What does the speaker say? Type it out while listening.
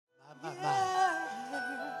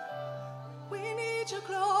need your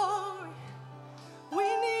glory. We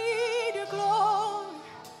need your glory.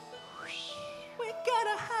 We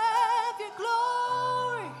gotta have your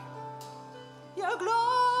glory. Your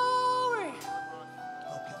glory.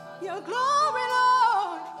 Okay. Your glory,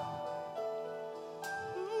 Lord.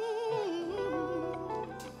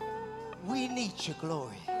 We need your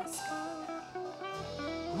glory.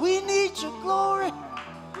 We need your glory.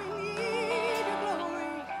 We need your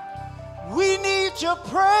glory. We need your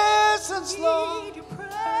presence, We Lord. need your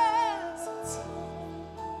presence.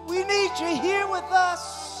 We need you here with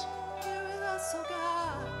us. Here with us, oh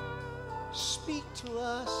God. Speak to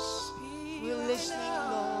us. Speak We're right listening,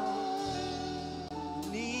 now. Lord. We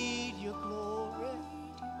need your glory.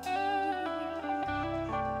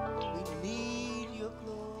 We need your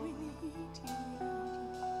glory.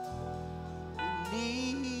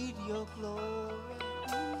 We need your glory.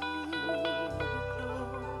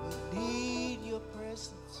 We need your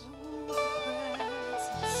presence.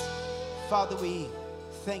 Father, we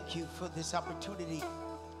thank you for this opportunity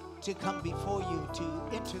to come before you, to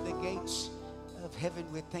enter the gates of heaven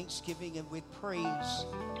with thanksgiving and with praise,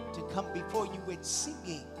 to come before you with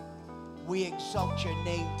singing. We exalt your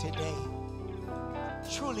name today.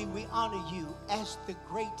 Truly, we honor you as the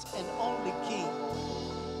great and only King,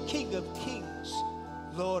 King of kings,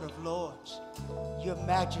 Lord of lords, your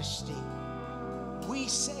majesty. We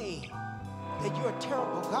say that you're a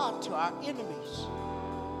terrible God to our enemies,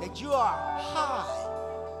 that you are high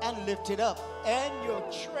and lifted up, and your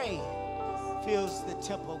train fills the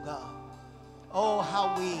temple, God. Oh,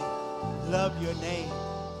 how we love your name.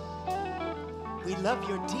 We love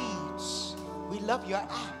your deeds. We love your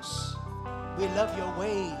acts. We love your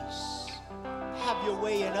ways. Have your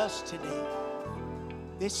way in us today.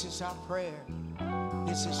 This is our prayer.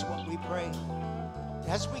 This is what we pray.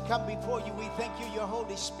 As we come before you, we thank you, your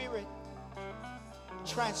Holy Spirit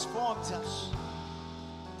transforms us.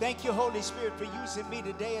 Thank you, Holy Spirit, for using me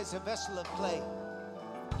today as a vessel of clay.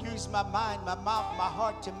 Use my mind, my mouth, my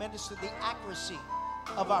heart to minister the accuracy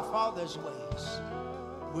of our Father's ways.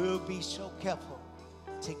 We'll be so careful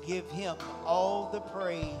to give him all the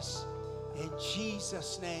praise. In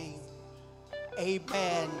Jesus' name,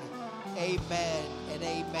 amen, amen, and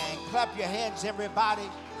amen. Clap your hands, everybody,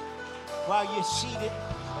 while you're seated.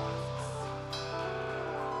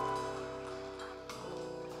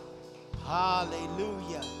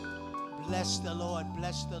 Hallelujah. Bless the Lord.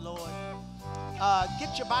 Bless the Lord.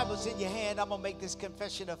 Get your Bibles in your hand. I'm going to make this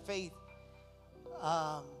confession of faith.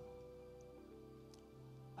 I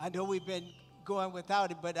know we've been going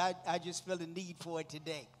without it, but I just feel the need for it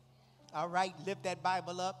today. All right, lift that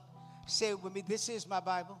Bible up. Say it with me. This is my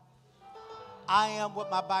Bible. I am what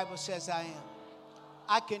my Bible says I am.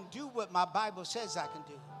 I can do what my Bible says I can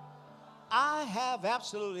do. I have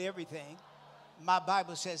absolutely everything my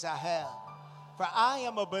Bible says I have. For I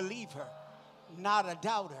am a believer, not a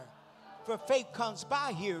doubter. For faith comes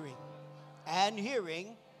by hearing, and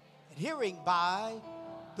hearing by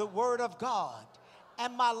the word of God.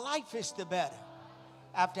 And my life is the better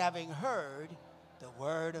after having heard the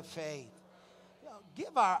word of faith.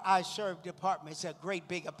 Give our I Serve departments a great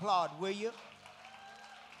big applaud, will you?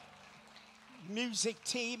 Music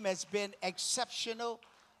team has been exceptional.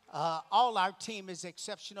 All our team is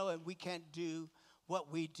exceptional, and we can't do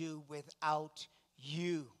what we do without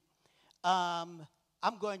you. I'm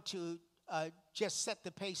going to just set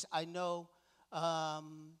the pace. I know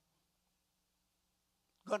I'm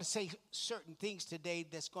going to say certain things today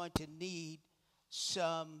that's going to need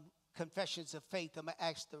some confessions of faith. I'm going to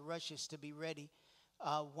ask the rushes to be ready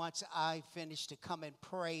once I finish to come and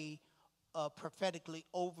pray prophetically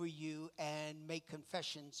over you and make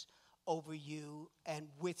confessions over you and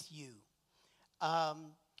with you.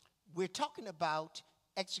 We're talking about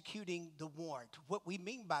executing the warrant. What we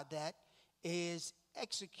mean by that is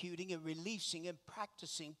executing and releasing and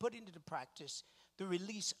practicing, putting into practice the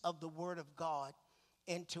release of the word of God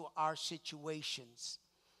into our situations.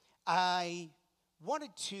 I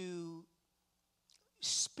wanted to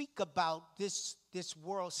speak about this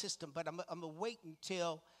world system, but I'm going to wait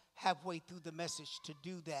until halfway through the message to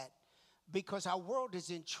do that, because our world is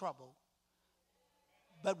in trouble,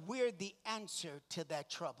 but we're the answer to that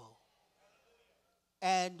trouble.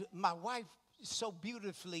 And my wife so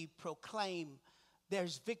beautifully proclaimed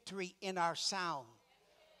there's victory in our sound.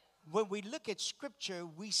 When we look at Scripture,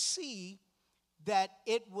 we see that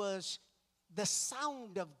it was the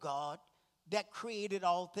sound of God that created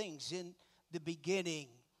all things. In the beginning,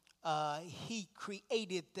 he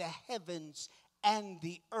created the heavens and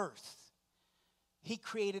the earth. He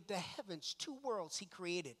created the heavens, two worlds he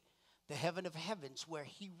created. The heaven of heavens where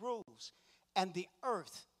he rules, and the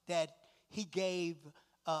earth that he gave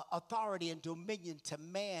authority and dominion to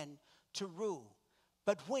man to rule.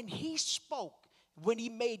 But when he spoke, when he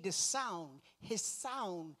made the sound, his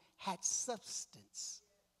sound had substance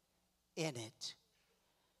in it.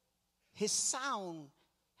 His sound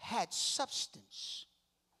had substance.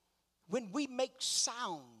 When we make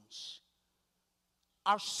sounds,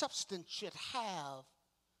 our sound should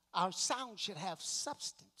have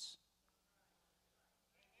substance.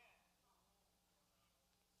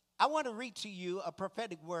 I want to read to you a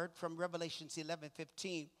prophetic word from Revelations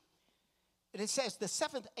 11:15. And it says, the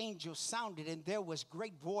seventh angel sounded, and there was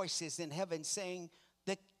great voices in heaven saying,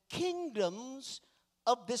 the kingdoms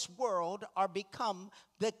of this world are become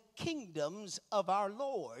the kingdoms of our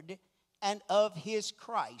Lord and of his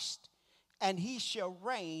Christ, and he shall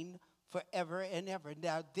reign forever and ever.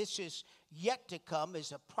 Now, this is yet to come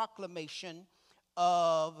as a proclamation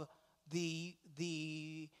of the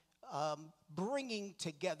bringing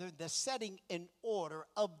together, the setting in order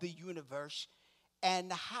of the universe,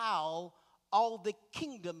 and how all the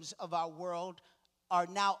kingdoms of our world are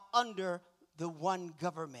now under the one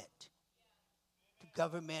government, the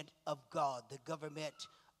government of God, the government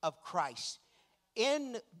of Christ.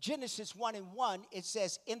 In Genesis 1:1, it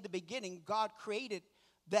says, in the beginning, God created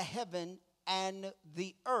the heaven and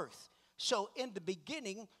the earth. So in the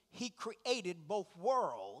beginning, he created both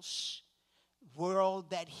worlds,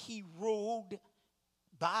 world that he ruled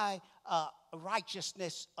by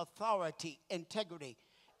righteousness, authority, integrity.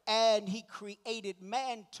 And he created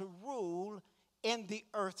man to rule in the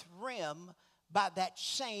earth realm by that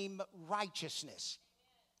same righteousness.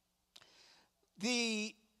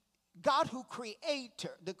 The God who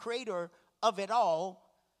the creator of it all,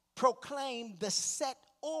 proclaimed the set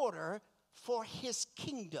order for his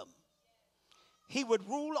kingdom. He would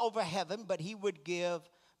rule over heaven, but he would give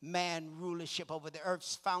man rulership over the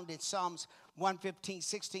earth. Found in Psalms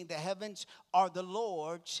 115:16, the heavens are the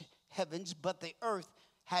Lord's heavens, but the earth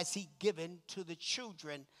has he given to the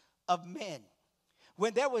children of men.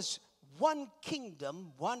 When there was one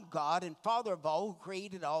kingdom, one God and Father of all, who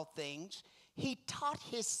created all things, he taught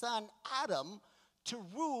his son Adam to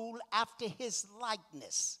rule after his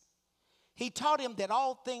likeness. He taught him that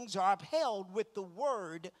all things are upheld with the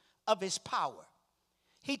word of his power.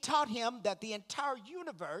 He taught him that the entire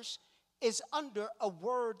universe is under a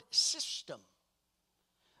word system,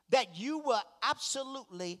 that you will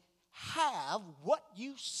absolutely have what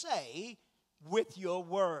you say with your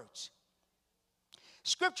words.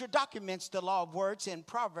 Scripture documents the law of words in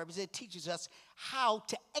Proverbs. It teaches us how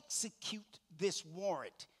to execute this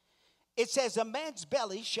warrant. It says, a man's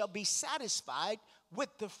belly shall be satisfied with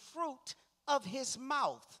the fruit of his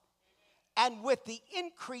mouth, and with the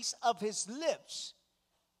increase of his lips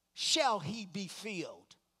shall he be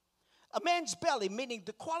filled. A man's belly, meaning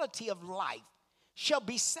the quality of life, shall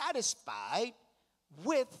be satisfied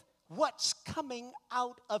with what's coming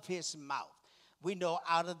out of his mouth. We know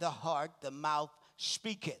out of the heart, the mouth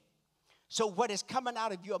speaketh. So what is coming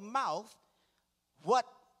out of your mouth, what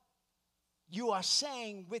you are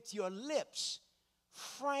saying with your lips,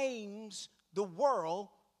 frames the world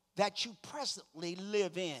that you presently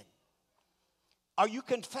live in. Are you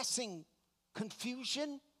confessing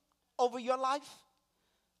confusion over your life?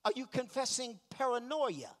 Are you confessing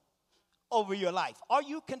paranoia over your life? Are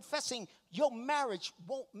you confessing your marriage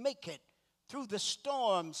won't make it through the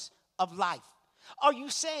storms of life? Are you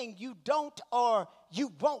saying you don't or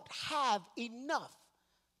you won't have enough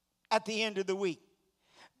at the end of the week?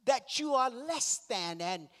 That you are less than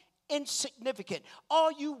and insignificant?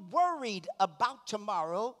 Are you worried about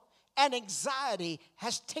tomorrow and anxiety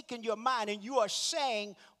has taken your mind and you are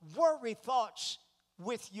saying worry thoughts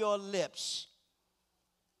with your lips?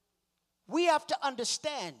 We have to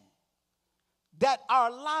understand that our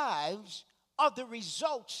lives are the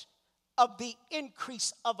results of the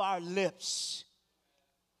increase of our lips.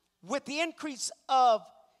 With the increase of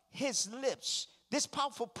his lips, this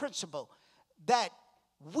powerful principle that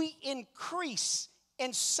we increase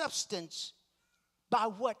in substance by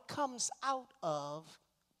what comes out of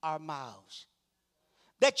our mouths.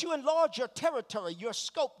 That you enlarge your territory, your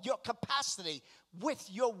scope, your capacity with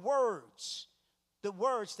your words, the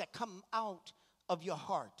words that come out of your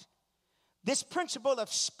heart. This principle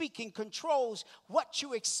of speaking controls what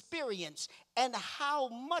you experience and how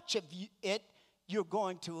much of it you're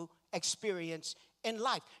going to experience in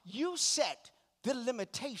life. You set the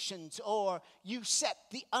limitations, or you set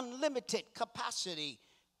the unlimited capacity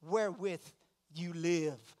wherewith you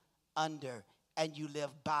live under and you live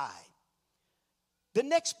by. The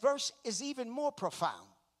next verse is even more profound.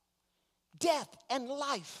 Death and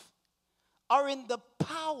life are in the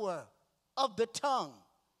power of the tongue,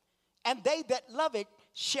 and they that love it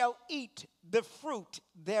shall eat the fruit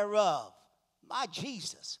thereof. My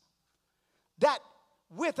Jesus. That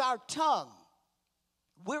with our tongue,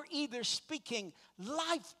 we're either speaking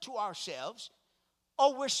life to ourselves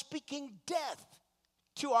or we're speaking death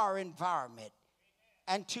to our environment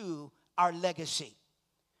and to our legacy.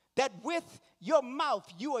 That with your mouth,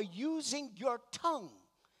 you are using your tongue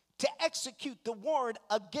to execute the word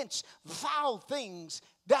against vile things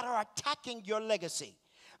that are attacking your legacy.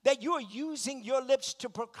 That you are using your lips to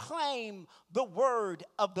proclaim the word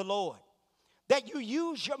of the Lord. That you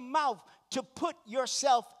use your mouth to put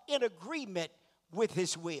yourself in agreement with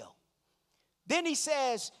his will. Then he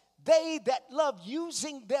says, they that love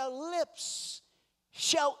using their lips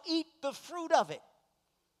shall eat the fruit of it.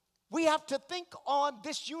 We have to think on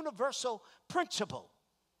this universal principle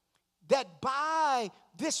that by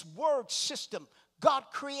this word system, God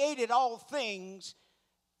created all things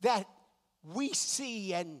that we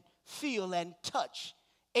see and feel and touch.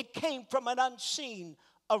 It came from an unseen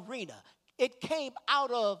arena. It came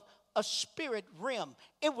out of a spirit realm.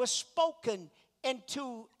 It was spoken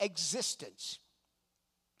into existence.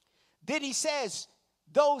 Then he says,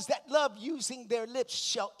 those that love using their lips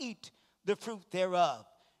shall eat the fruit thereof.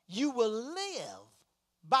 You will live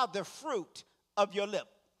by the fruit of your lip.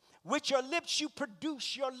 With your lips you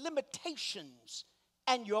produce your limitations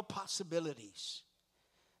and your possibilities.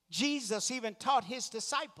 Jesus even taught his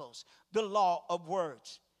disciples the law of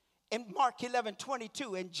words. In Mark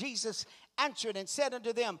 11:22, and Jesus answered and said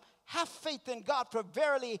unto them, have faith in God, for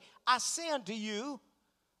verily I say unto you,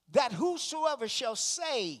 that whosoever shall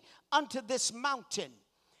say unto this mountain,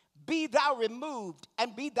 be thou removed,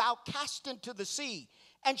 and be thou cast into the sea,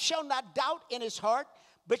 and shall not doubt in his heart,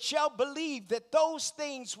 but shall believe that those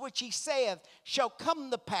things which he saith shall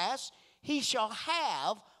come to pass, he shall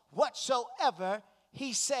have whatsoever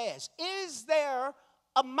he says. Is there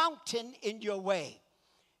a mountain in your way?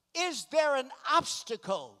 Is there an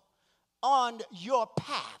obstacle on your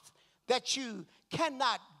path that you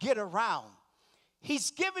cannot get around?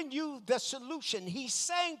 He's given you the solution. He's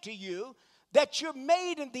saying to you that you're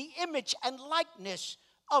made in the image and likeness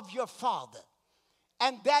of your Father.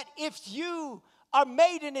 And that if you are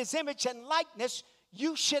made in his image and likeness,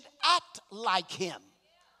 you should act like him.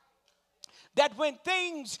 That when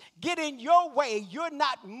things get in your way, you're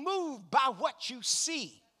not moved by what you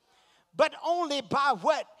see, but only by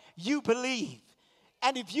what you believe.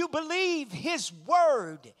 And if you believe his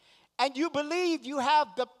word, and you believe you have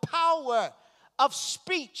the power of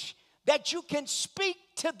speech, that you can speak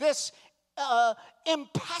to this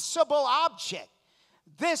impassable object,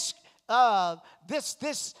 this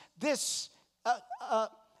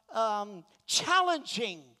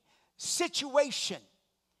challenging situation,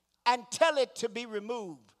 and tell it to be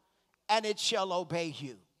removed, and it shall obey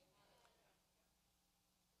you.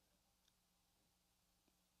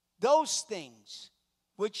 Those things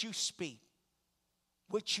which you speak,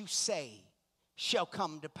 which you say, shall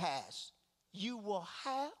come to pass. You will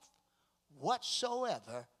have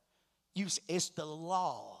whatsoever you say. It's the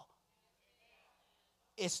law.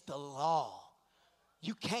 It's the law.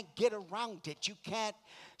 You can't get around it. You can't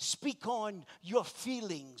speak on your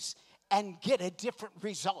feelings and get a different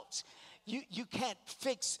result. You can't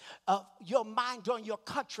fix your mind on your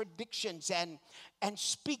contradictions and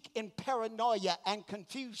speak in paranoia and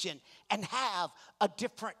confusion and have a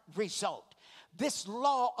different result. This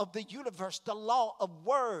law of the universe, the law of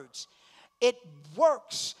words, it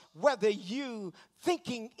works whether you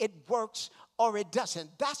thinking it works or it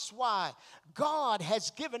doesn't. That's why God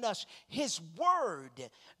has given us his word,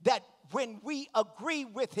 that when we agree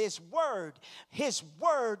with his word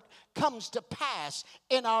comes to pass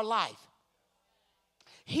in our life.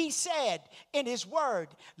 He said in his word,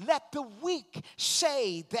 let the weak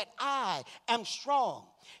say that I am strong.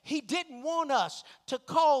 He didn't want us to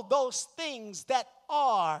call those things that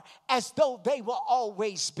are as though they will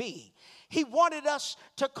always be. He wanted us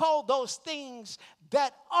to call those things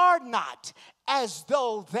that are not as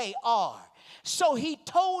though they are. So he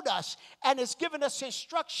told us and has given us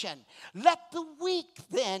instruction. Let the weak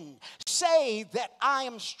then say that I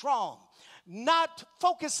am strong. Not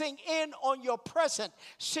focusing in on your present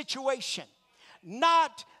situation.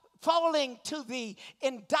 Not falling to the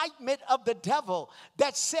indictment of the devil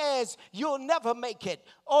that says you'll never make it,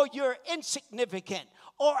 or you're insignificant,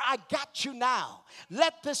 or I got you now.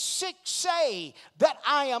 Let the sick say that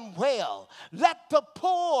I am well. Let the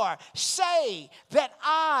poor say that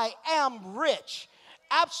I am rich.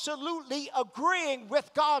 Absolutely agreeing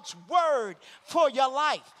with God's word for your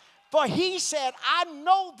life. For he said, I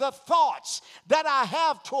know the thoughts that I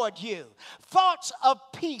have toward you, thoughts of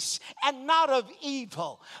peace and not of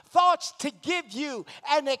evil, thoughts to give you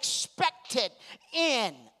an expected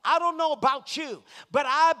end. I don't know about you, but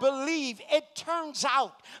I believe it turns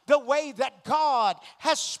out the way that God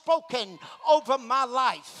has spoken over my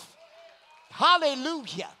life.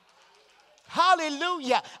 Hallelujah.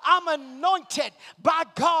 Hallelujah. I'm anointed by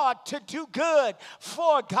God to do good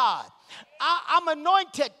for God. I'm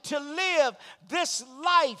anointed to live this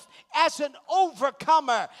life as an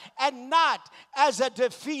overcomer and not as a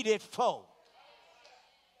defeated foe.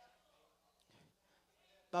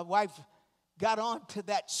 My wife got on to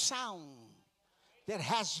that sound that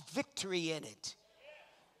has victory in it.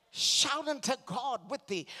 Shout unto God with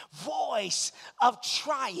the voice of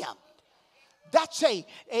triumph. That's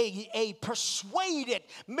a persuaded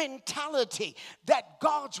mentality that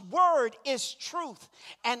God's word is truth.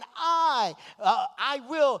 And I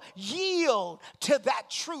will yield to that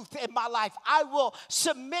truth in my life. I will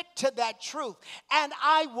submit to that truth. And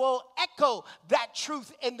I will echo that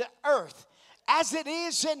truth in the earth. As it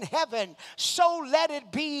is in heaven, so let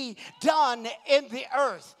it be done in the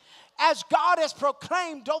earth. As God has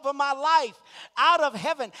proclaimed over my life out of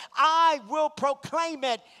heaven, I will proclaim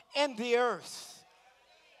it in the earth.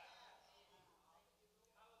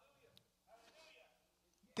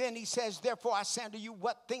 Then he says, therefore I say unto you,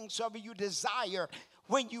 what things soever you desire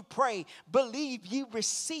when you pray, believe ye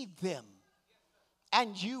receive them,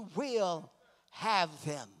 and you will have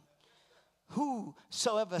them.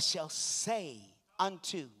 Whosoever shall say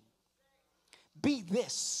unto, be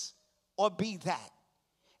this or be that,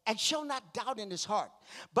 and shall not doubt in his heart,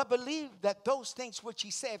 but believe that those things which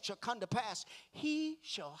he saith shall come to pass, he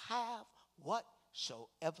shall have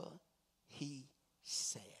whatsoever he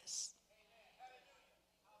says.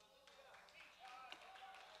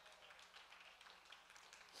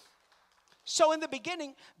 So in the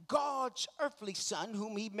beginning, God's earthly son,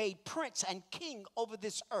 whom he made prince and king over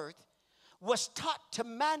this earth, was taught to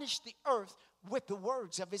manage the earth with the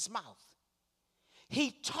words of his mouth.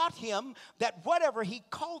 He taught him that whatever he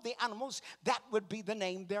called the animals, that would be the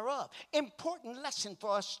name thereof. Important lesson for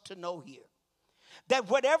us to know here. That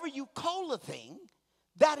whatever you call a thing,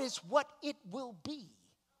 that is what it will be.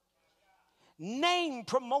 Name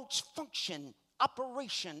promotes function,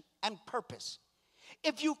 operation, and purpose.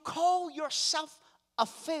 If you call yourself a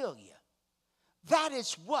failure, that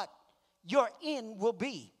is what your end will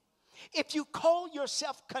be. If you call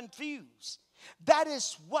yourself confused, that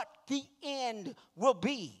is what the end will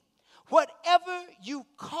be. Whatever you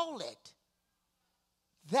call it,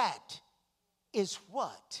 that is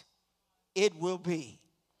what it will be.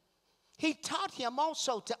 He taught him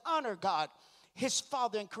also to honor God, his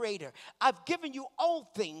Father and Creator. I've given you all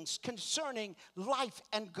things concerning life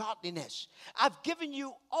and godliness. I've given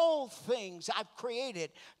you all things I've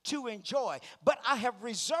created to enjoy, but I have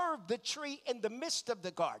reserved the tree in the midst of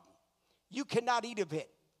the garden. You cannot eat of it.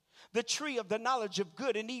 The tree of the knowledge of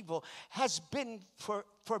good and evil has been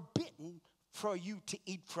forbidden for you to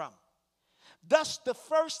eat from. Thus, the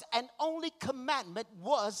first and only commandment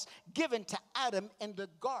was given to Adam in the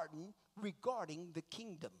garden regarding the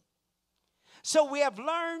kingdom. So we have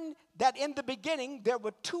learned that in the beginning there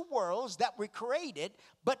were two worlds that were created,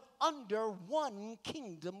 but under one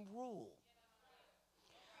kingdom rule.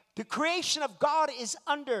 The creation of God is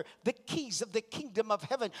under the keys of the kingdom of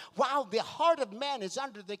heaven, while the heart of man is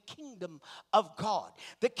under the kingdom of God.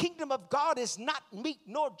 The kingdom of God is not meat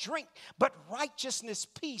nor drink, but righteousness,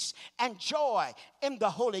 peace, and joy in the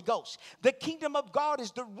Holy Ghost. The kingdom of God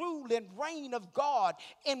is the rule and reign of God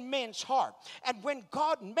in men's heart. And when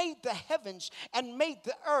God made the heavens and made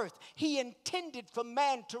the earth, he intended for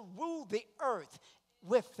man to rule the earth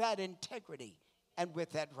with that integrity and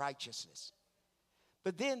with that righteousness.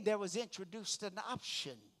 But then there was introduced an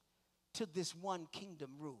option to this one kingdom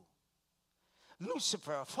rule.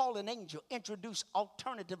 Lucifer, a fallen angel, introduced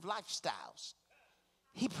alternative lifestyles.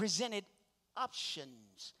 He presented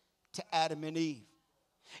options to Adam and Eve.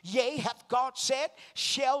 Yea, hath God said,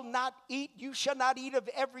 you shall not eat of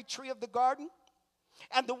every tree of the garden?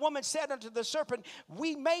 And the woman said unto the serpent,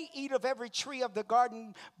 we may eat of every tree of the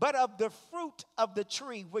garden, but of the fruit of the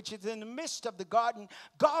tree which is in the midst of the garden,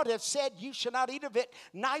 God hath said, you shall not eat of it,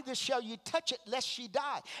 neither shall you touch it, lest ye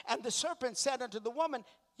die. And the serpent said unto the woman,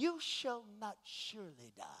 you shall not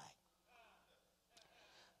surely die.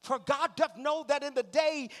 For God doth know that in the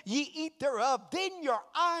day ye eat thereof, then your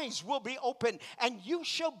eyes will be open, and you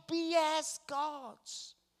shall be as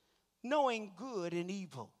gods, knowing good and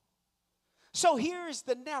evil. So here is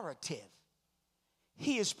the narrative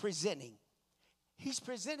he is presenting. He's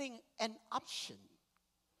presenting an option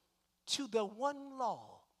to the one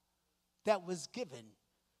law that was given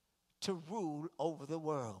to rule over the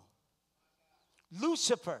world.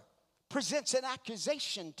 Lucifer presents an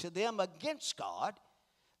accusation to them against God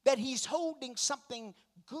that he's holding something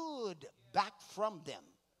good back from them,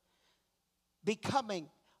 becoming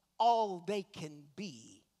all they can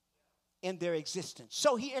be in their existence.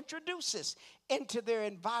 So he introduces into their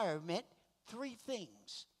environment three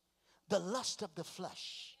things: the lust of the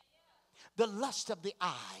flesh, the lust of the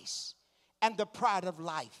eyes, and the pride of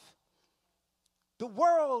life. The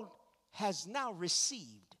world has now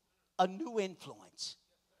received a new influence,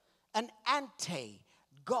 an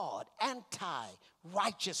anti-God,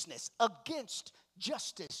 anti-righteousness, against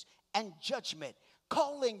justice and judgment,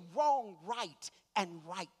 calling wrong right and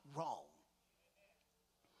right wrong.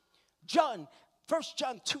 1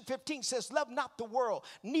 John 2:15 says, love not the world,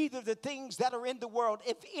 neither the things that are in the world.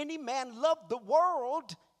 If any man love the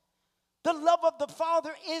world, the love of the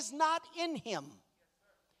Father is not in him.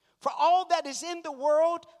 For all that is in the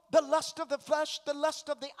world, the lust of the flesh, the lust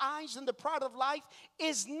of the eyes, and the pride of life,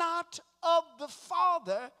 is not of the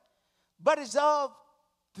Father, but is of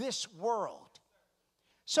this world.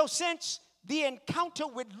 So since the encounter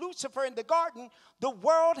with Lucifer in the garden, the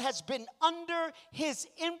world has been under his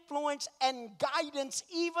influence and guidance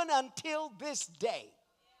even until this day.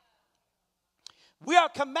 We are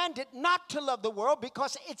commanded not to love the world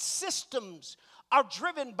because its systems are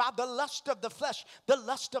driven by the lust of the flesh, the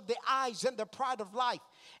lust of the eyes, and the pride of life.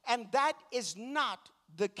 And that is not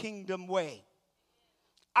the kingdom way.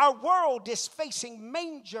 Our world is facing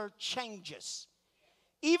major changes.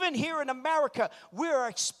 Even here in America, we are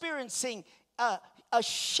experiencing a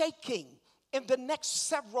shaking in the next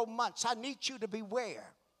several months. I need you to beware.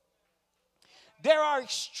 There are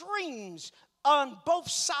extremes on both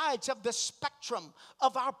sides of the spectrum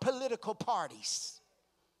of our political parties.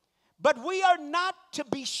 But we are not to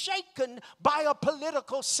be shaken by a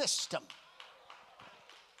political system.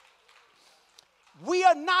 We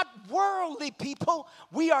are not worldly people.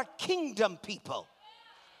 We are kingdom people.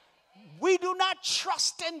 We do not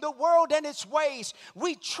trust in the world and its ways.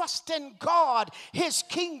 We trust in God, his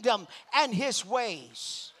kingdom, and his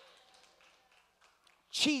ways.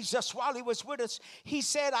 Jesus, while he was with us, he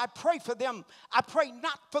said, I pray for them. I pray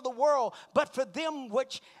not for the world, but for them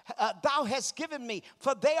which thou hast given me.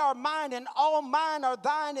 For they are mine, and all mine are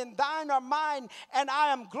thine, and thine are mine, and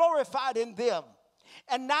I am glorified in them.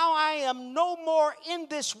 And now I am no more in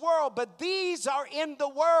this world, but these are in the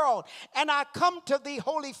world. And I come to thee,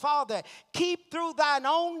 Holy Father. Keep through thine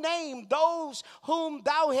own name those whom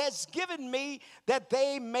thou hast given me, that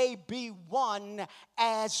they may be one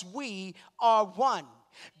as we are one.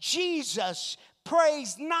 Jesus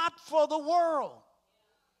prays not for the world.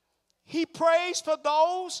 He prays for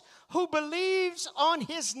those who believes on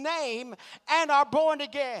his name and are born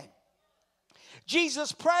again.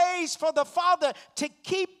 Jesus prays for the Father to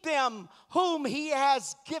keep them whom he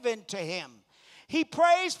has given to him. He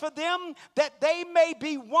prays for them that they may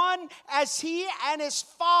be one as he and his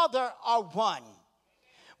Father are one.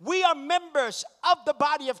 We are members of the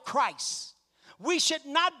body of Christ. We should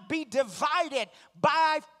not be divided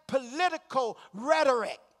by political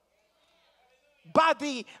rhetoric, by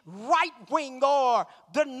the right wing or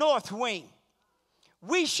the north wing.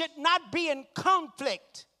 We should not be in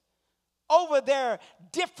conflict over their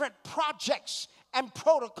different projects and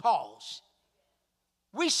protocols.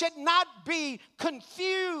 We should not be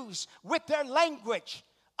confused with their language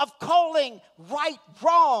of calling right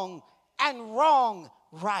wrong and wrong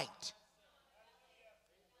right.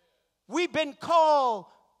 We've been called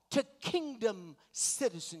to kingdom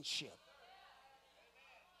citizenship.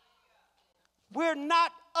 We're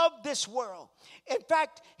not of this world. In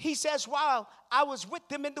fact, he says, while I was with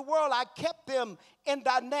them in the world, I kept them in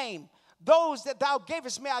thy name. Those that thou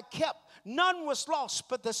gavest me I kept. None was lost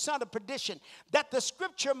but the son of perdition, that the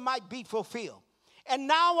scripture might be fulfilled. And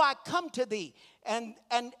now I come to thee, and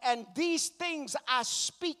these things I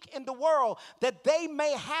speak in the world, that they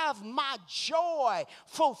may have my joy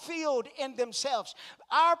fulfilled in themselves.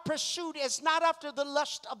 Our pursuit is not after the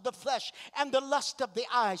lust of the flesh and the lust of the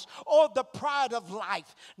eyes or the pride of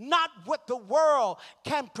life, not what the world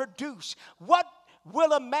can produce. What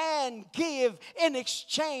will a man give in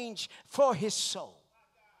exchange for his soul?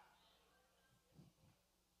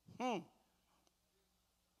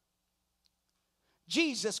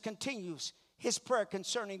 Jesus continues his prayer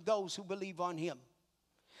concerning those who believe on him,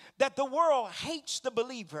 that the world hates the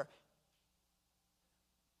believer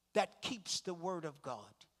that keeps the word of God.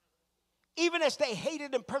 Even as they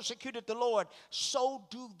hated and persecuted the Lord, so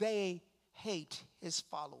do they hate his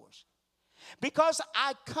followers. Because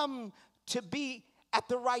I come to be at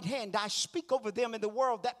the right hand, I speak over them in the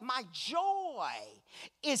world, that my joy joy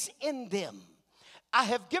is in them. I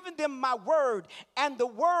have given them my word, and the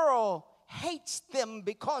world hates them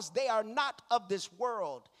because they are not of this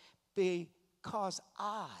world, because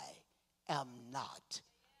I am not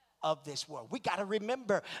of this world. We got to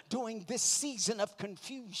remember during this season of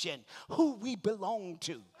confusion who we belong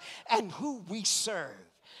to and who we serve.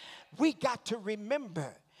 We got to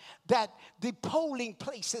remember that the polling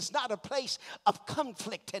place is not a place of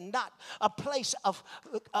conflict and not a place of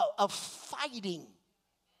fighting.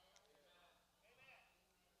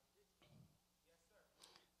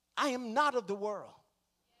 I am not of the world.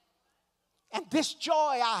 And this joy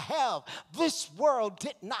I have, this world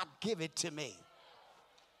did not give it to me.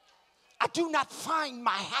 I do not find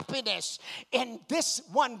my happiness in this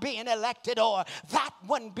one being elected or that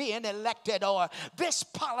one being elected or this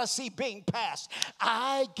policy being passed.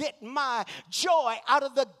 I get my joy out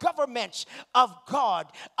of the governments of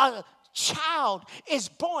God. A child is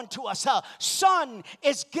born to us, a son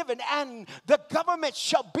is given, and the government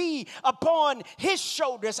shall be upon his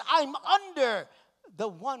shoulders. I'm under the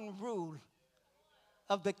one rule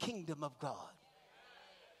of the kingdom of God.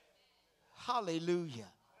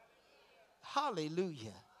 Hallelujah.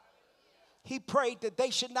 Hallelujah. He prayed that they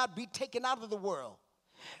should not be taken out of the world,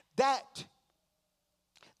 that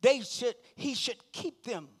he should keep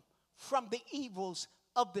them from the evils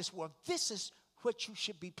of this world. This is what you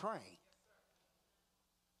should be praying.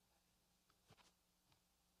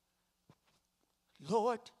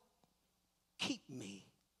 Lord, keep me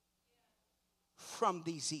from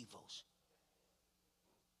these evils.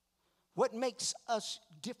 What makes us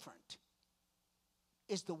different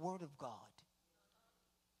is the word of God.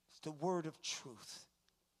 It's the word of truth.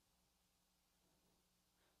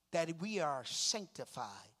 That we are sanctified,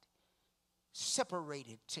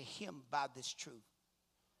 separated to him by this truth.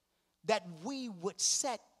 That we would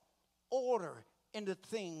set order in the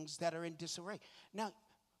things that are in disarray. Now,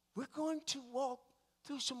 we're going to walk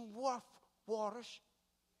through some rough waters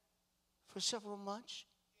for several months.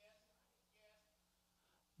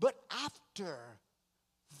 But after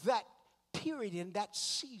that period, in that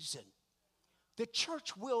season, the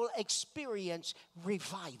church will experience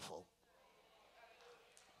revival.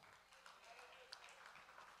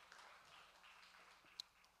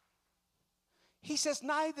 He says,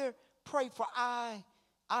 neither pray for I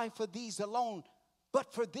for these alone,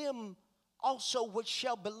 but for them also which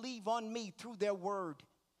shall believe on me through their word,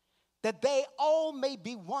 that they all may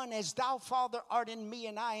be one, as thou, Father, art in me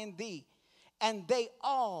and I in thee, and they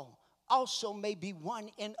all also may be one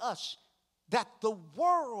in us, that the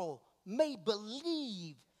world may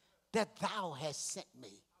believe that thou hast sent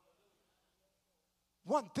me.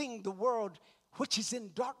 One thing the world which is in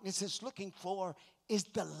darkness is looking for is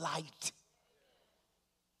the light.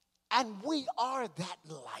 And we are that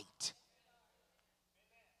light.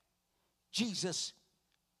 Jesus'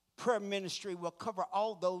 prayer ministry will cover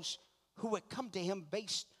all those who would come to him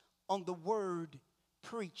based on the word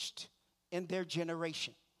preached in their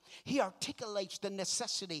generation. He articulates the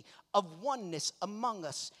necessity of oneness among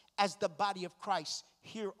us as the body of Christ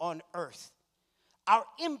here on earth. Our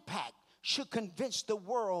impact should convince the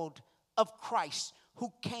world of Christ,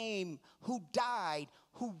 who came, who died,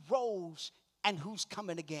 who rose, and who's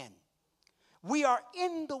coming again. We are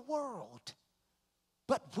in the world,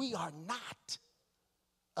 but we are not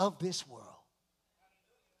of this world.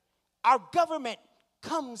 Our government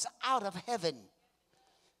comes out of heaven.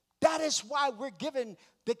 That is why we're given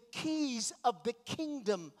the keys of the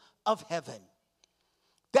kingdom of heaven.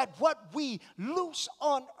 That what we loose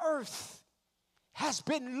on earth has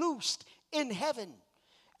been loosed in heaven.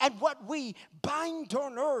 And what we bind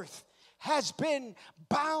on earth has been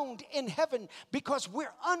bound in heaven, because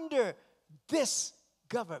we're under this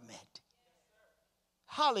government.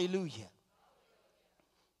 Hallelujah.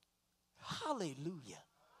 Hallelujah.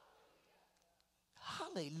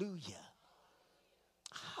 Hallelujah.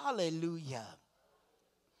 Hallelujah.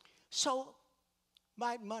 So,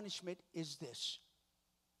 my admonishment is this: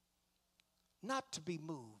 not to be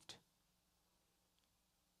moved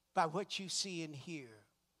by what you see and hear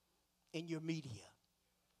in your media,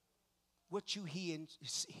 what you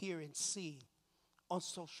hear and see on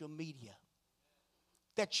social media,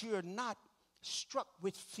 that you're not struck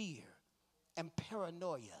with fear and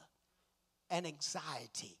paranoia and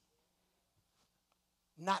anxiety,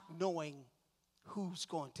 not knowing who's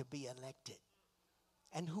going to be elected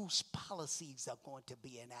and whose policies are going to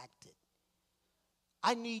be enacted.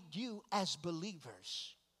 I need you as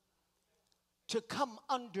believers to come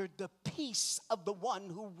under the peace of the one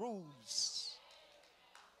who rules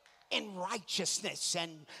in righteousness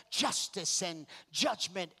and justice and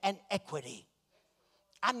judgment and equity.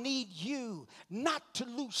 I need you not to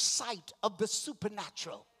lose sight of the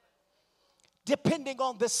supernatural, depending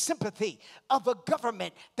on the sympathy of a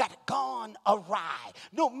government that gone awry.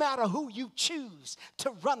 No matter who you choose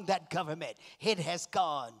to run that government, it has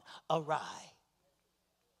gone awry.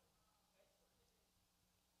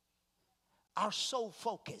 Our sole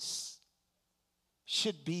focus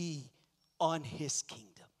should be on his kingdom.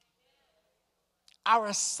 Our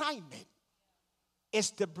assignment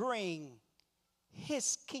is to bring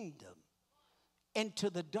his kingdom into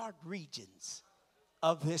the dark regions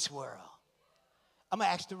of this world. I'm going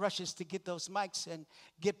to ask the rushers to get those mics and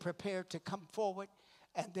get prepared to come forward.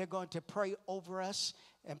 And they're going to pray over us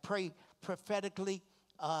and pray prophetically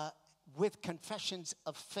with confessions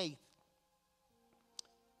of faith.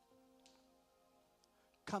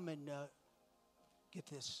 Come and get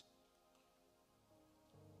this.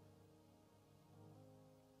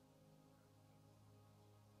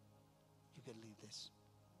 You can leave this.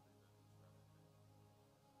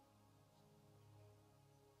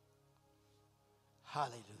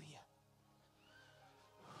 Hallelujah.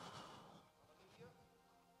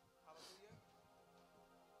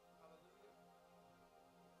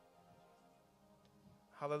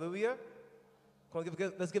 Hallelujah. Come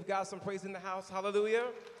on, let's give God some praise in the house. Hallelujah.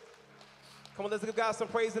 Come on, let's give God some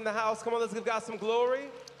praise in the house. Come on, let's give God some glory.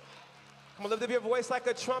 Come on, lift up your voice like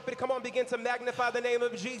a trumpet. Come on, begin to magnify the name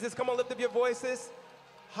of Jesus. Come on, lift up your voices.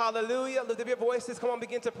 Hallelujah. Lift up your voices. Come on,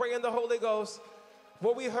 begin to pray in the Holy Ghost.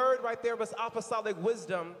 What we heard right there was apostolic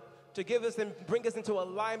wisdom to give us and bring us into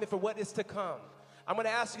alignment for what is to come. I'm going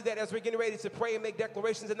to ask you that as we're getting ready to pray and make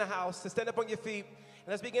declarations in the house, to stand up on your feet, and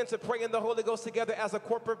let's begin to pray in the Holy Ghost together as a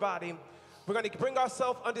corporate body. We're going to bring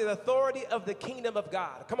ourselves under the authority of the kingdom of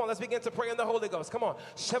God. Come on, let's begin to pray in the Holy Ghost. Come on.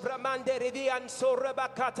 Come on,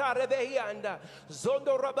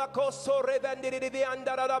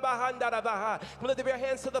 lift up your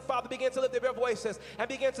hands to the Father. Begin to lift up your voices and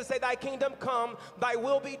begin to say, thy kingdom come, thy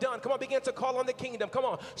will be done. Come on, begin to call on the kingdom. Come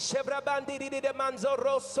on. Come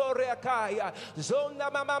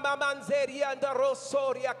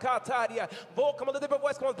on, lift up your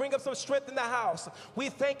voice. Come on, bring up some strength in the house. We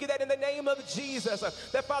thank you that in the name of Jesus,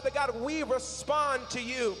 that Father God, we respond to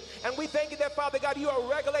you. And we thank you that Father God, you are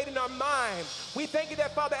regulating our mind. We thank you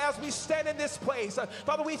that Father, as we stand in this place,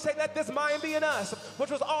 Father, we say let this mind be in us, which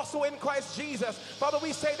was also in Christ Jesus. Father,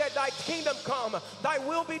 we say that thy kingdom come, thy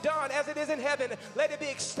will be done as it is in heaven. Let it be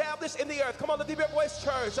established in the earth. Come on, lift your voice,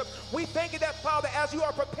 church. We thank you that Father, as you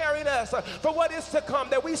are preparing us for what is to come,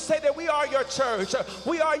 that we say that we are your church,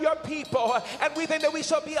 we are your people, and we think that we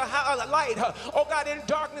shall be a light. Oh God, in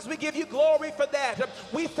darkness, we give you glory for that.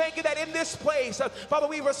 We thank you that in this place, Father,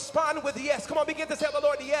 we respond with yes. Come on, begin to tell the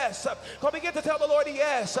Lord yes. Come on, begin to tell the Lord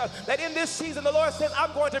yes. That in this season, the Lord says,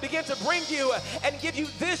 I'm going to begin to bring you and give you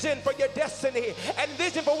vision for your destiny, and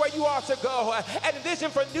vision for where you are to go, and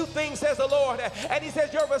vision for new things, says the Lord. And he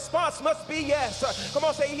says your response must be yes. Come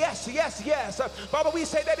on, say yes, yes, yes. Father, we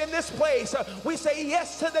say that in this place, we say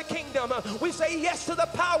yes to the kingdom. We say yes to the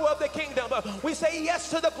power of the kingdom. We say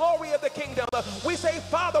yes to the glory of the kingdom. We say,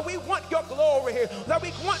 Father, we want your glory, that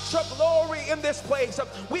we want your glory in this place.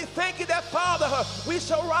 We thank you that, Father, we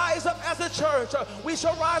shall rise up as a church, we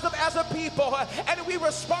shall rise up as a people, and we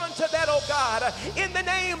respond to that, oh God, in the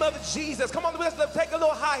name of Jesus. Come on, let's take a little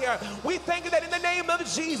higher. We thank you that in the name of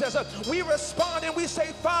Jesus, we respond and we say,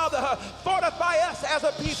 Father, fortify us as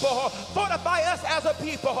a people, fortify us as a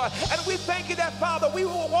people, and we thank you that, Father, we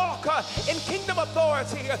will walk in kingdom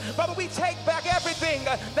authority. Father, we take back everything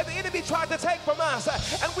that the enemy tried to take from us,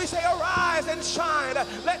 and we say, arise and shine,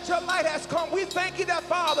 let your light has come. We thank you that,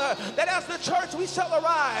 Father, that as the church we shall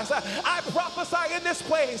arise. I prophesy in this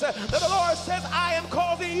place that the Lord says, I am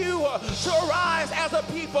causing you to arise as a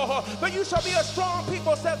people, but you shall be a strong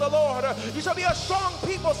people, says the Lord. You shall be a strong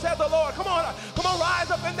people, says the Lord. Come on,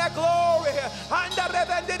 rise up in that glory.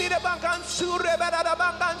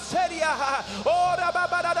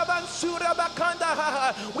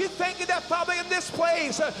 We thank you that, Father, in this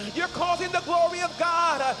place, you're causing the glory of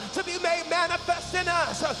God to be made manifest in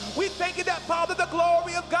us. We thank you that, Father, the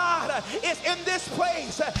glory of God is in this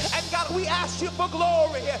place. And God, we ask you for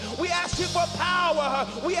glory. We ask you for power.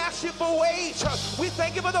 We ask you for weight. We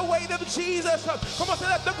thank you for the weight of Jesus. Come on, say,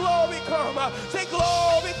 let the glory come. Say,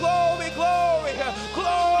 glory, glory, glory.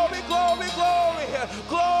 Glory, glory, glory.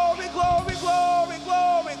 Glory, glory, glory,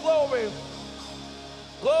 glory, glory.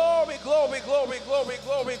 Glory, glory, glory, glory,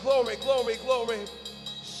 glory, glory, glory, glory.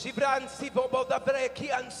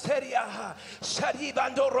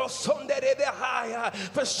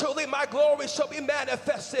 For surely my glory shall be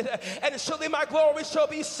manifested, and surely my glory shall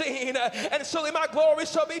be seen, and surely my glory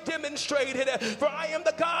shall be demonstrated. For I am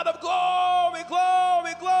the God of glory,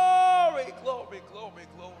 glory, glory, glory, glory,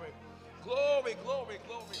 glory, glory, glory,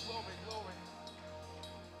 glory, glory, glory.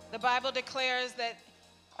 The Bible declares that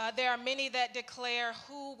there are many that declare,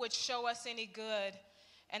 who would show us any good?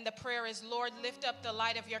 And the prayer is, Lord, lift up the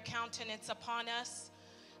light of your countenance upon us.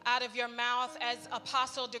 Out of your mouth, as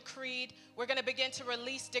Apostle decreed, we're going to begin to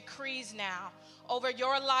release decrees now over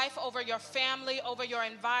your life, over your family, over your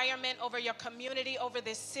environment, over your community, over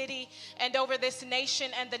this city, and over this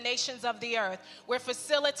nation and the nations of the earth. We're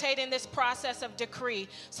facilitating this process of decree.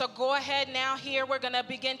 So go ahead now here. We're going to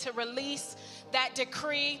begin to release that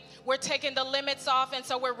decree. We're taking the limits off, and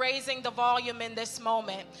so we're raising the volume in this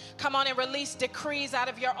moment. Come on and release decrees out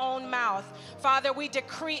of your own mouth. Father, we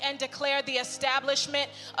decree and declare the establishment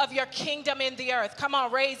of your kingdom in the earth. Come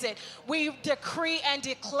on, raise it. We decree and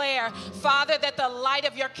declare, Father, that the light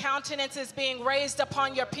of your countenance is being raised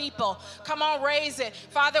upon your people. Come on, raise it.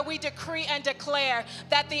 Father, we decree and declare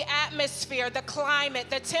that the atmosphere, the climate,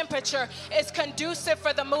 the temperature is conducive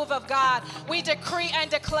for the move of God. We decree and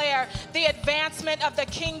declare the advancement of the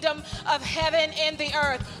kingdom of heaven in the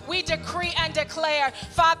earth. We decree and declare,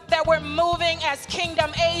 Father, that we're moving as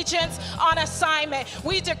kingdom agents on assignment.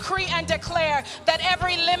 We decree and declare that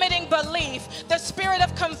every limiting belief, the spirit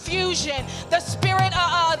of confusion, the spirit,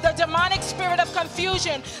 the demonic spirit of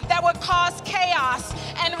confusion that would cause chaos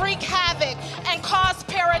and wreak havoc and cause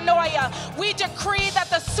paranoia, we decree that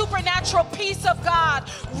the supernatural peace of God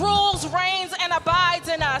rules, reigns, and abides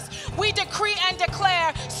in us. We decree and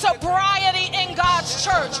declare sobriety in God's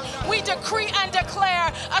church. We decree and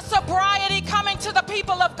declare a sobriety coming to the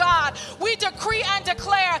people of God. We decree and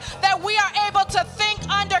declare that we are able to think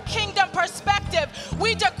under kingdom perspective.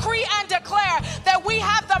 We decree and declare that we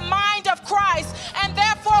have the mind of Christ, and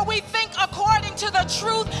therefore we think according to the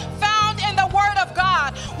truth found in the Word of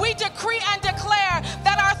God. We decree and declare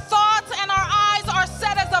that our thoughts and our eyes are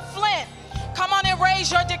set as a flint. Come on and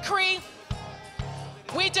raise your decree.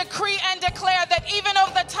 We decree and declare that even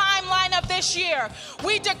over the timeline of this year,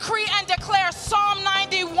 we decree and declare Psalm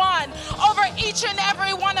 91 over each and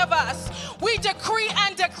every one of us. We decree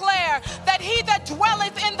and declare that he that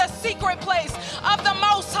dwelleth in the secret place of the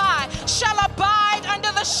Most High shall abide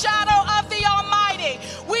under the shadow of the Almighty.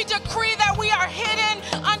 We decree that we are hidden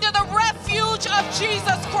under the refuge of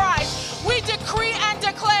Jesus Christ. We decree and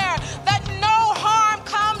declare that no harm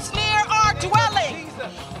comes near our dwelling.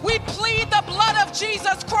 We plead the blood of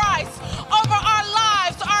Jesus Christ over our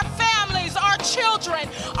lives, our families, our children,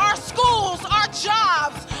 our schools, our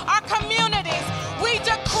jobs, our communities. We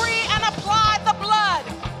decree and apply the blood.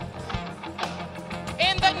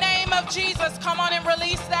 In the name of Jesus, come on and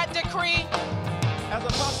release that decree. As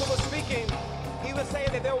Apostle was speaking, he was saying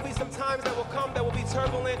that there will be some times that will come that will be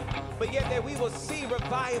turbulent, but yet that we will see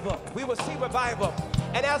revival. We will see revival.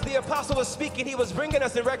 And as the apostle was speaking, he was bringing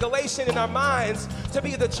us in regulation in our minds to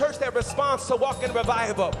be the church that responds to walk in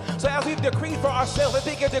revival. So as we've decreed for ourselves, let's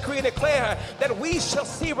begin to decree and declare that we shall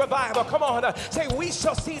see revival. Come on, say we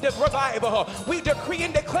shall see the revival. We decree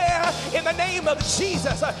and declare in the name of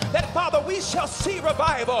Jesus that, Father, we shall see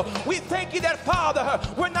revival. We thank you that, Father,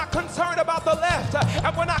 we're not concerned about the left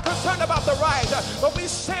and we're not concerned about the right, but we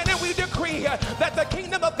stand and we decree that the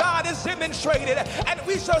kingdom of God is demonstrated and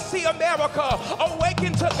we shall see America awaken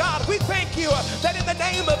to God. We thank you that in the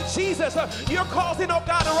name of Jesus, you're causing, oh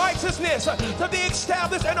God, righteousness to be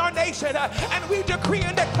established in our nation. And we decree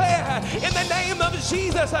and declare in the name of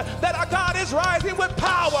Jesus that our God is rising with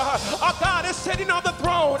power. Our God is sitting on the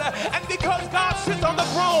throne. And because God sits on the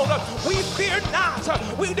throne, we fear not.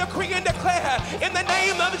 We decree and declare in the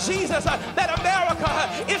name of Jesus that America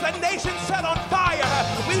is a nation set on fire.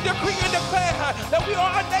 We decree and declare that we are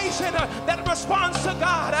a nation that responds to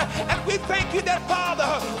God. And we thank you that, Father,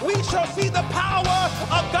 we shall see the power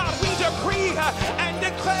of God. We decree and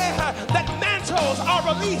declare that mantles are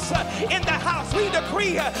released in the house. We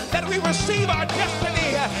decree that we receive our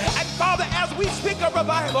destiny. And Father, as we speak of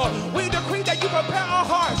revival, we decree that you prepare our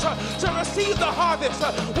hearts to receive the harvest.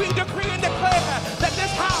 We decree and declare that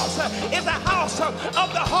this house is a house of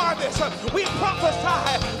the harvest. We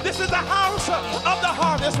prophesy this is a house of the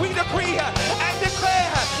harvest. We decree and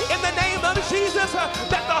declare in the name of Jesus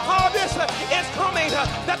that the harvest is coming,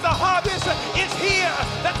 that the harvest is here,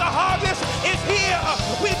 that the harvest is here.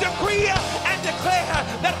 We decree and declare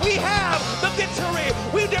that we have the victory.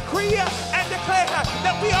 We decree and declare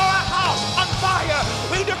that we are a house on fire.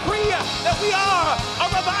 We decree that we are a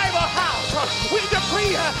revival house. We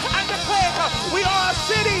decree and declare we are a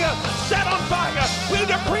city set on fire. We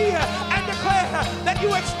decree and declare that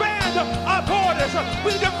you expand our borders.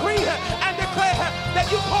 We decree and declare that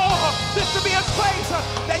you call this to be a place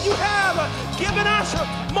that you have given us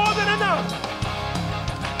more than enough.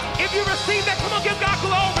 If you receive that, come on, give God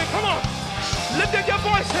glory. Come on. Lift up your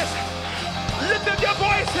voices. Lift up your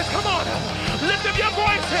voices. Come on. Lift up your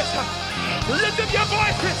voices. Lift up your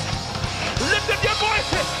voices. Lift up your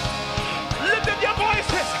voices. Lift up your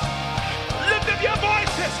voices. Lift up your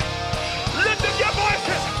voices. Lift up your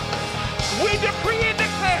voices. We decree and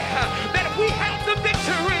declare that we have the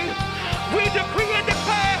victory. We decree and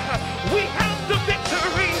declare we have the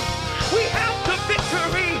victory. We have the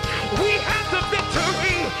victory. We have the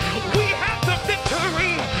victory. We have the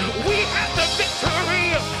victory. We have the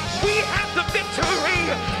victory. We have the victory.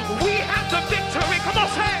 We have the victory. Come on,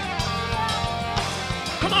 say.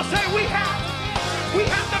 Come on, say we have. We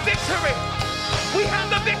have the victory. We have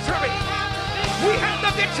the victory. We have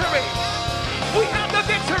the victory. We have the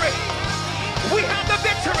victory. We have the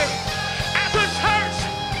victory. As a church,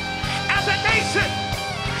 as a nation,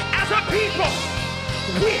 as a people,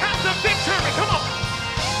 we have the victory. Come on.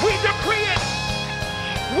 We decree it.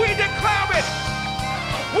 We declare it.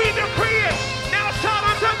 We decree it. Now shout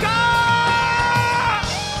unto God.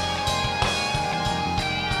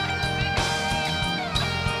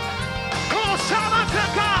 Come on, shout unto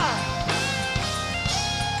God.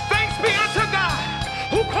 Thanks be unto God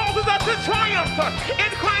who causes us to triumph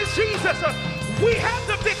in Christ Jesus. We have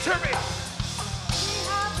the victory. We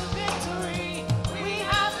have the victory. We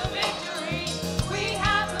have the victory. We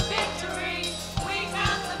have the victory.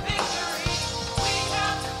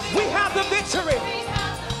 We have the victory.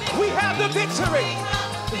 We have the victory.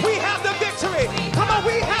 We have the victory. Come on,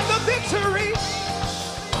 we have the victory.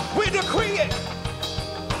 We decree it.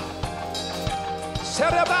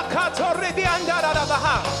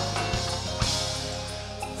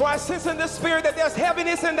 For I sense in the spirit that there's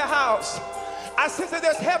heaviness in the house. I sense that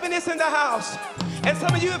there's heaviness in the house. And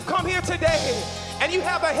some of you have come here today and you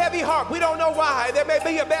have a heavy heart. We don't know why. There may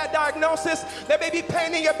be a bad diagnosis. There may be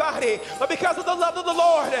pain in your body. But because of the love of the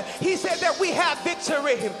Lord, he said that we have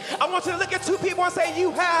victory. I want you to look at two people and say,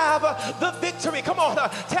 you have the victory. Come on,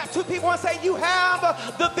 tap two people and say, you have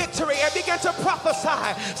the victory. And begin to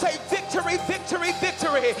prophesy. Say, victory, victory,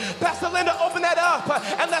 victory. Pastor Linda, open that up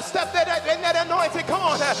and let's step in that anointing. Come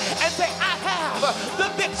on, and say, I have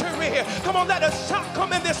the victory. Come on, let us shout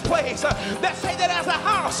come in this place. Let's say that as a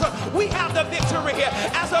house, we have the victory.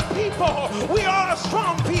 As a people, we are a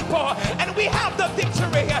strong people, and we have the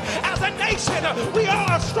victory. As a nation, we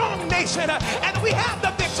are a strong nation, and we have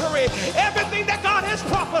the victory. Everything that God has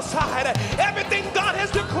prophesied, everything God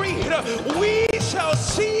has decreed, we shall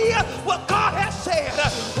see what God has said.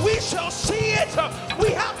 We shall see it.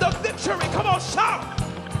 We have the victory. Come on, shout.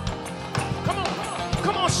 Come on,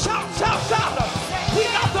 come on, shout, shout, shout. We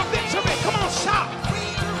got the victory. Come on, shout.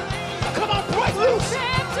 Come on, break loose.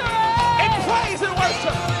 In praise and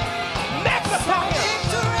worship. Magnify him.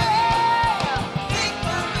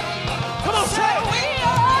 Come on, say it. We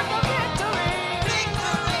are the victory.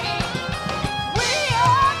 We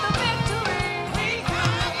are the victory.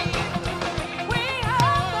 We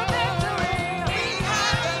have the victory.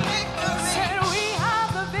 Say we have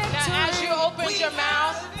the victory. Now, as you opened your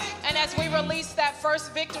mouth and as we released that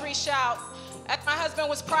first victory shout, as my husband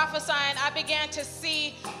was prophesying, I began to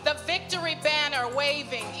see the victory banner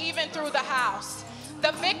waving even through the house.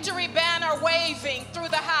 The victory banner waving through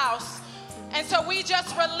the house. And so we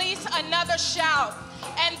just released another shout.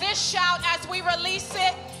 And this shout, as we release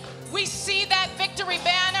it, we see that victory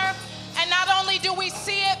banner. And not only do we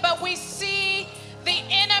see it, but we see the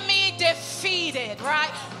enemy defeated,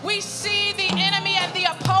 right? We see the enemy and the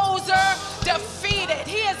opposer defeated.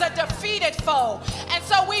 He is a defeated foe. And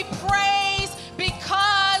so we praise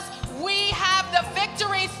because we have the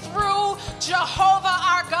victory through Jehovah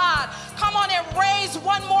our God. Come on and raise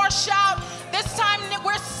one more shout. This time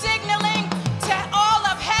we're signaling to all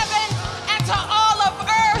of heaven and to all of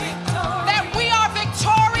earth that we are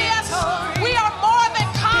victorious. We are more than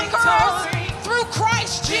conquerors through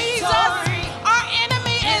Christ Jesus. Our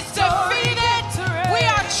enemy is defeated. We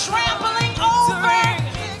are trampling over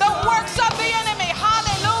the works of the enemy.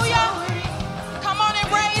 Hallelujah. Come on and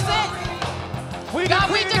raise it.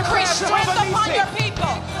 God, we decree strength upon your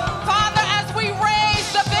people. Father, as we raise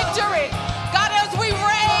the victory, God, as we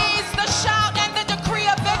raise the shout and the decree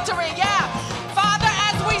of victory, yeah. Father,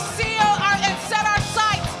 as we seal and set our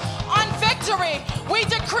sights on victory, we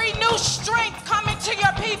decree new strength coming to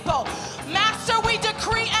your people. Master, we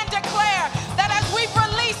decree and declare that as we've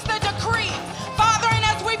released the decree, Father, and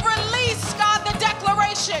as we've released, God, the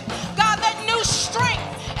declaration, God, that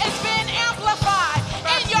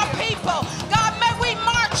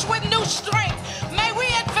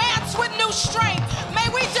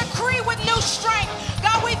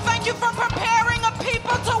for preparing a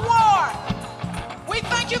people to war. We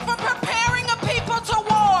thank you for preparing a people to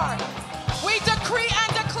war. We decree and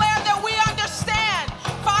declare that we understand,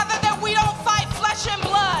 Father, that we don't fight flesh and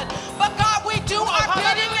blood, but God, we do our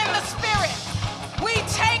bidding in the Spirit. We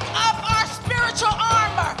take up our spiritual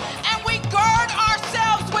armor and we gird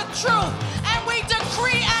ourselves with truth, and we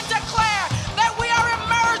decree and declare that we are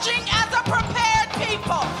emerging as a prepared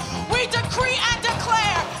people. We decree and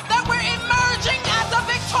declare that we're emerging as a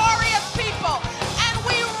victorious people, and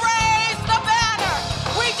we raise the banner.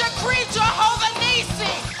 We decree Jehovah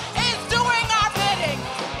Nissi is doing our bidding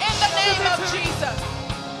in the name of Jesus.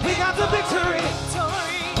 We got the victory.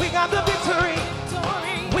 We got the victory.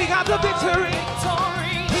 We got the victory.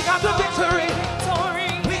 We got the victory.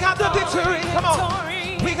 We got the victory. Come on.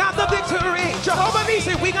 We got the victory. Jehovah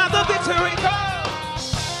Nissi, we got the victory. Come on.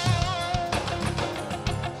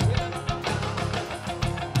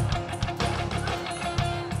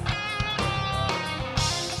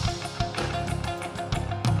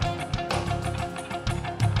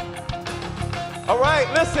 All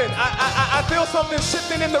right, listen, I feel something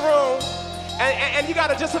shifting in the room, and you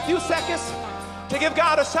got just a few seconds to give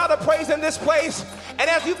God a shout of praise in this place. And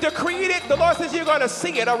as you've decreed it, the Lord says you're going to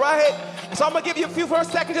see it, all right? So I'm going to give you a few more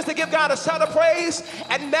seconds just to give God a shout of praise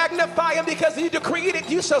and magnify him, because you decreed it,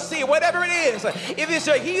 you shall see it, whatever it is. If it's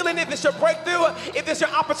your healing, if it's your breakthrough, if it's your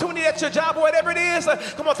opportunity at your job, or whatever it is,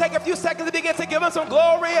 come on, take a few seconds to begin to give him some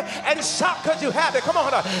glory and shout because you have it. Come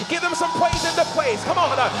on, give him some praise in the place. Come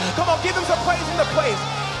on, give him some praise in the place,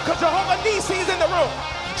 because Jehovah Nissi is in the room.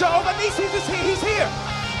 Jehovah Nissi is here. He's here.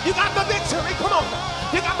 You got the victory. Come on.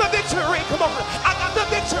 You got the victory. Come on. I got the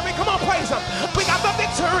victory. Come on, praise him. We got the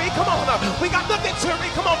victory. Come on. We got the victory.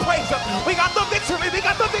 Come on, praise him. We got the victory. We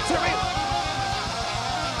got the victory.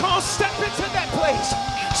 Come on, step into that place.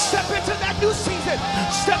 Step into that new season.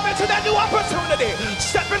 Step into that new opportunity.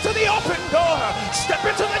 Step into the open door. Step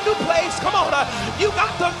into that new place. Come on. You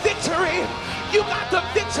got the victory. You got the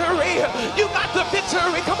victory. You got the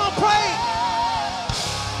victory. Come on, pray.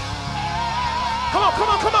 Come on, come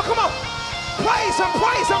on, come on, come on. Praise him,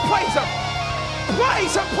 praise him, praise him.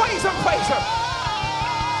 Praise him, praise him, praise him.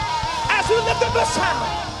 As you lift up the sound,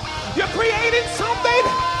 you're creating something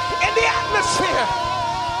in the atmosphere.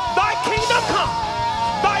 Thy kingdom come,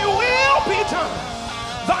 thy will be done.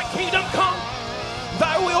 Thy kingdom come,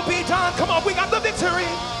 thy will be done. Come on, we got the victory.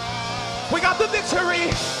 We got the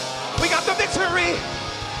victory. We got the victory.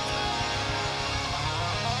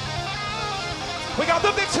 We got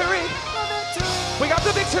the victory. We got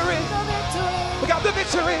the victory. We got the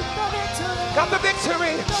victory. Got the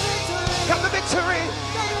victory. Got the victory.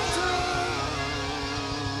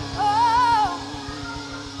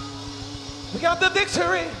 We got the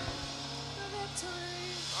victory.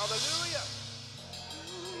 Hallelujah.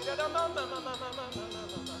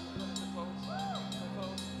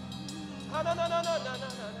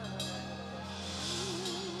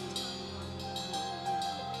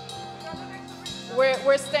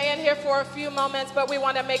 We're staying here for a few moments, but we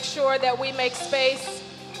want to make sure that we make space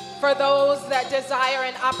for those that desire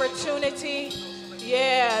an opportunity.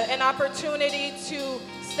 Yeah, an opportunity to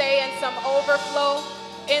stay in some overflow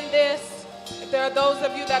in this. If there are those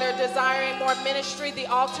of you that are desiring more ministry, the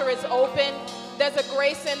altar is open. There's a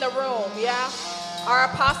grace in the room, yeah? Our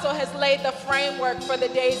apostle has laid the framework for the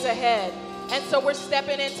days ahead. And so we're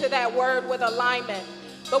stepping into that word with alignment.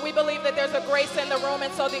 But we believe that there's a grace in the room,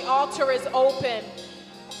 and so the altar is open.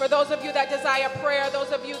 For those of you that desire prayer,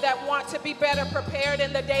 those of you that want to be better prepared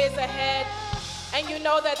in the days ahead, and you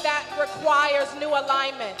know that that requires new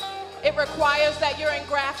alignment. It requires that you're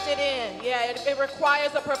engrafted in. Yeah, it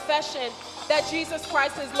requires a profession that Jesus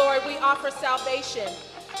Christ is Lord. We offer salvation.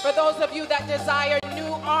 For those of you that desire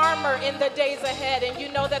new armor in the days ahead, and you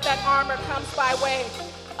know that that armor comes by way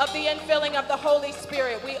of the infilling of the Holy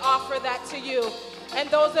Spirit, we offer that to you. And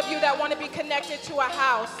those of you that want to be connected to a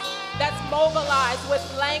house that's mobilized with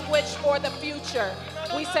language for the future,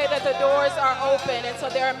 we say that the doors are open, and so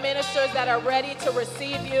there are ministers that are ready to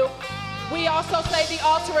receive you. We also say the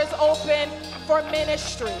altar is open for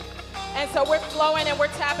ministry. And so we're flowing and we're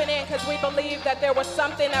tapping in because we believe that there was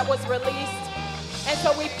something that was released. And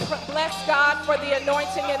so we bless God for the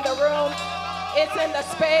anointing in the room. It's in the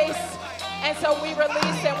space. And so we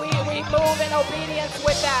release and we move in obedience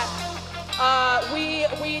with that.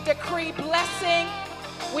 We decree blessing.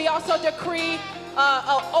 We also decree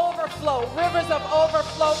overflow, rivers of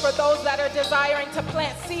overflow for those that are desiring to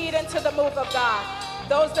plant seed into the move of God.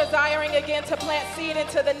 Those desiring again to plant seed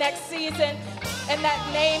into the next season, and that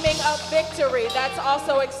naming of victory, that's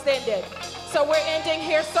also extended. So we're ending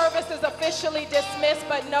here. Service is officially dismissed,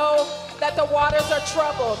 but know that the waters are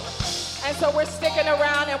troubled. And so we're sticking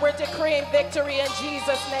around and we're decreeing victory in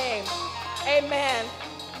Jesus' name. Amen.